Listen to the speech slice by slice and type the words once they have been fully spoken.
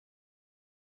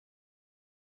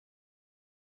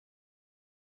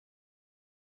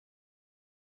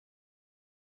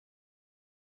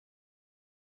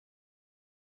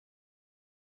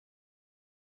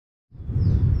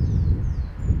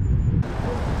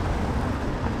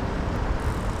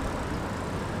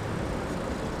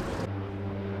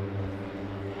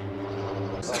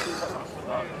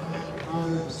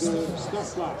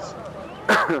startplaats.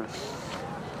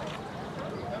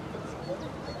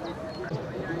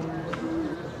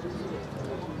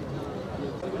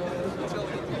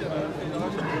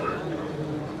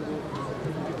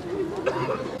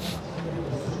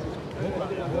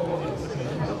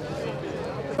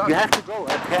 You have to go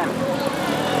at 10.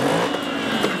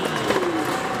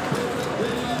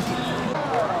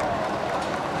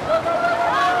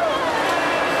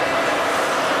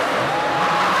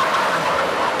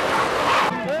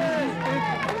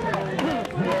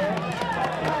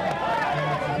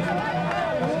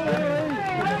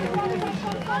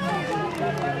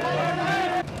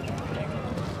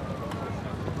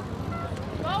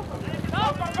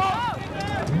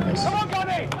 Come on,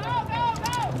 Gunny!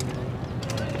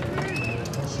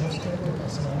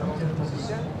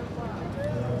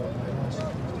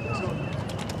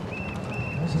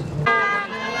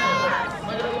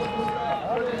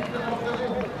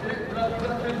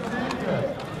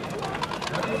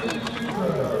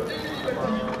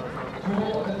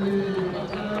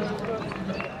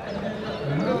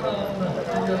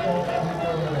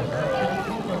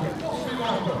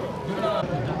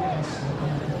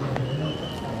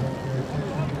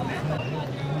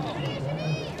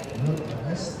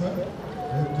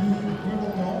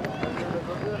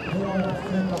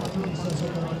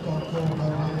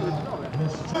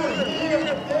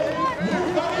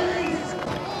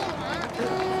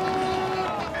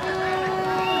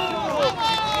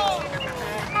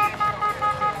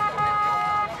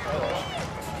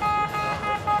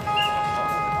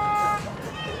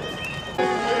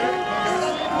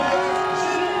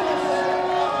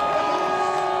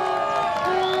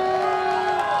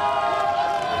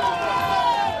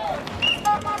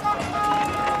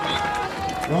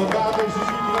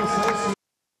 Julie Bresset.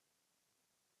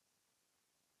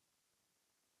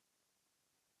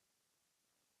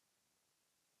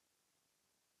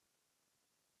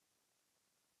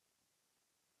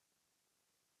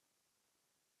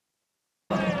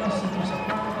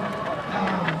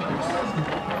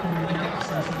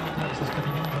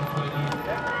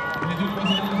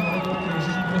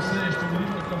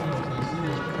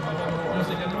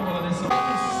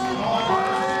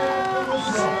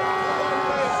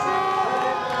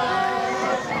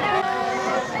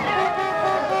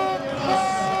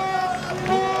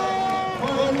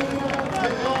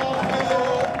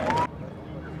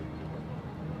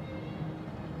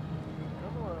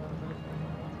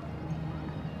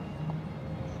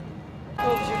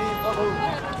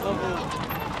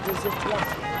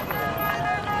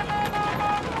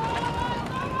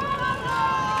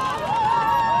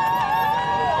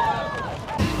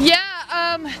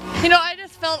 You know, I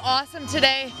just felt awesome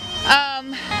today.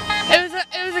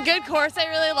 It was a good course. I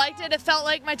really liked it. It felt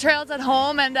like my trails at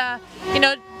home, and you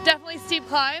know, definitely steep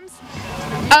climbs.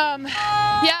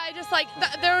 Yeah, I just like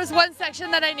there was one section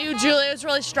that I knew Julie was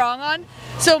really strong on,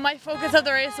 so my focus of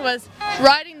the race was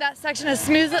riding that section as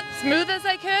smooth as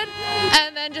I could,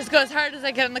 and then just go as hard as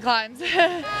I could in the climbs.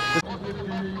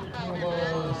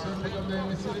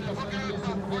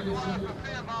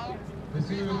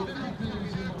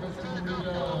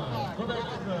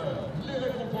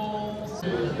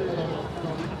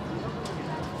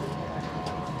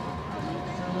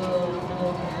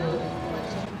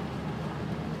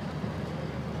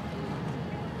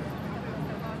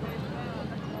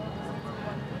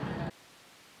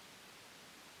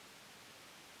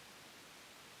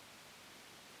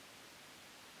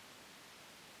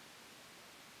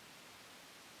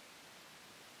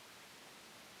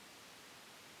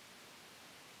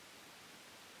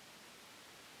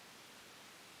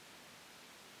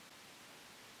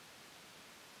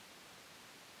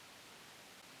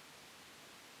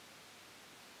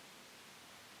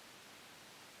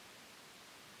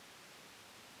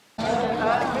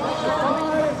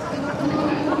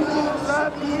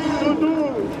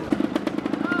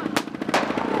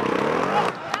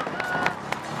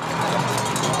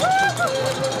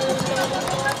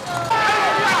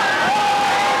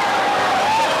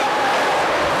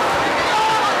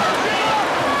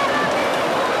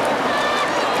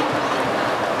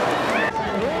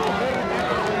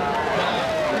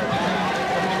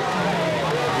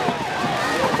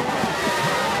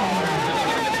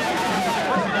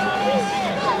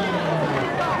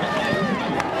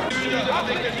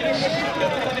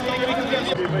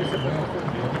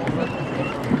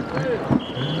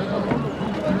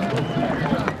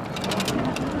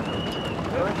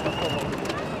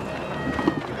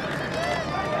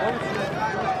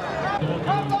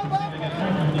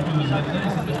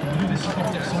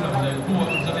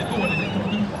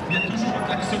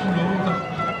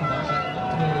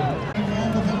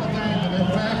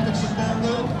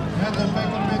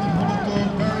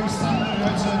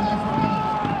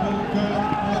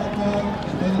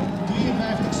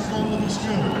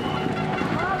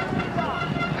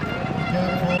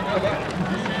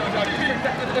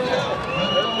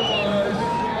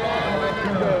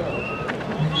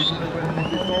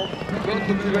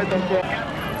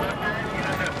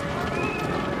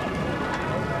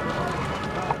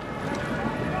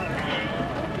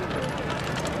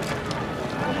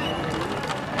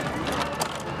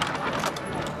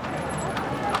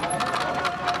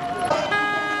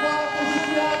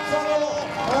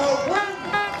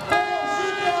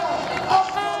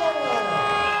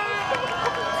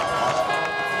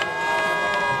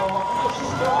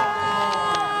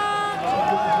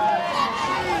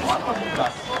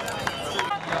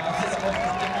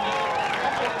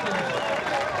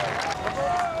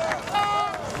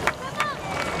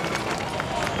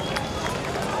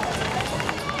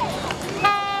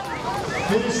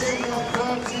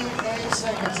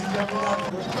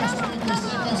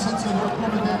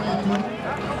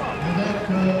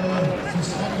 ce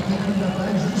sera le début de la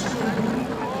bataille jusqu'au bout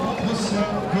entre ces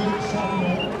deux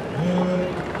champions.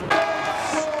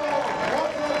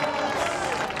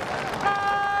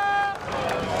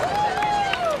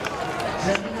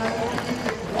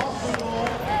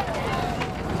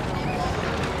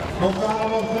 On va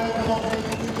avoir fait dans une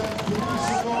minute et 10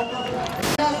 secondes.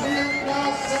 Quatrième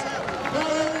place,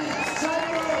 Valérie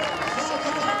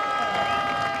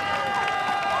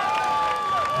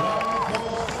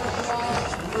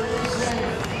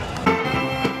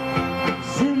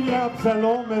Julien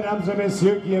Absalon, mesdames et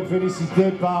messieurs, qui est félicité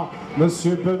par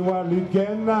monsieur Benoît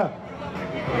Luguen.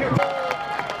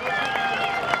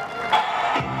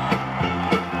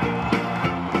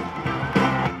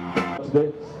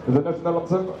 The national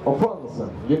anthem of France,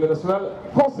 l'hymne national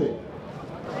français.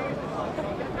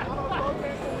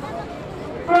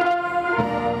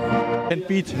 And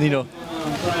Pete, Nino.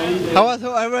 I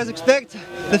was expect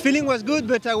the feeling was good,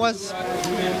 but I was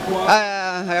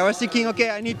thinking, okay,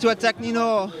 I need to attack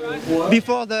Nino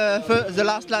before the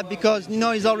last lap, because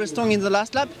Nino is always strong in the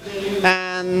last lap,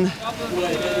 and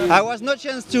I was no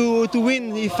chance to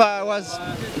win if I was,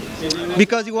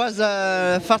 because he was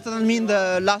faster than me in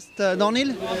the last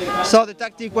downhill. So the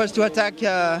tactic was to attack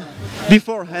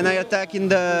before, and I attack in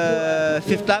the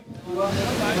 5th lap.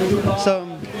 So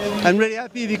I'm really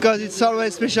happy, because it's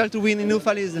always special to win in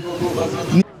Houffalize.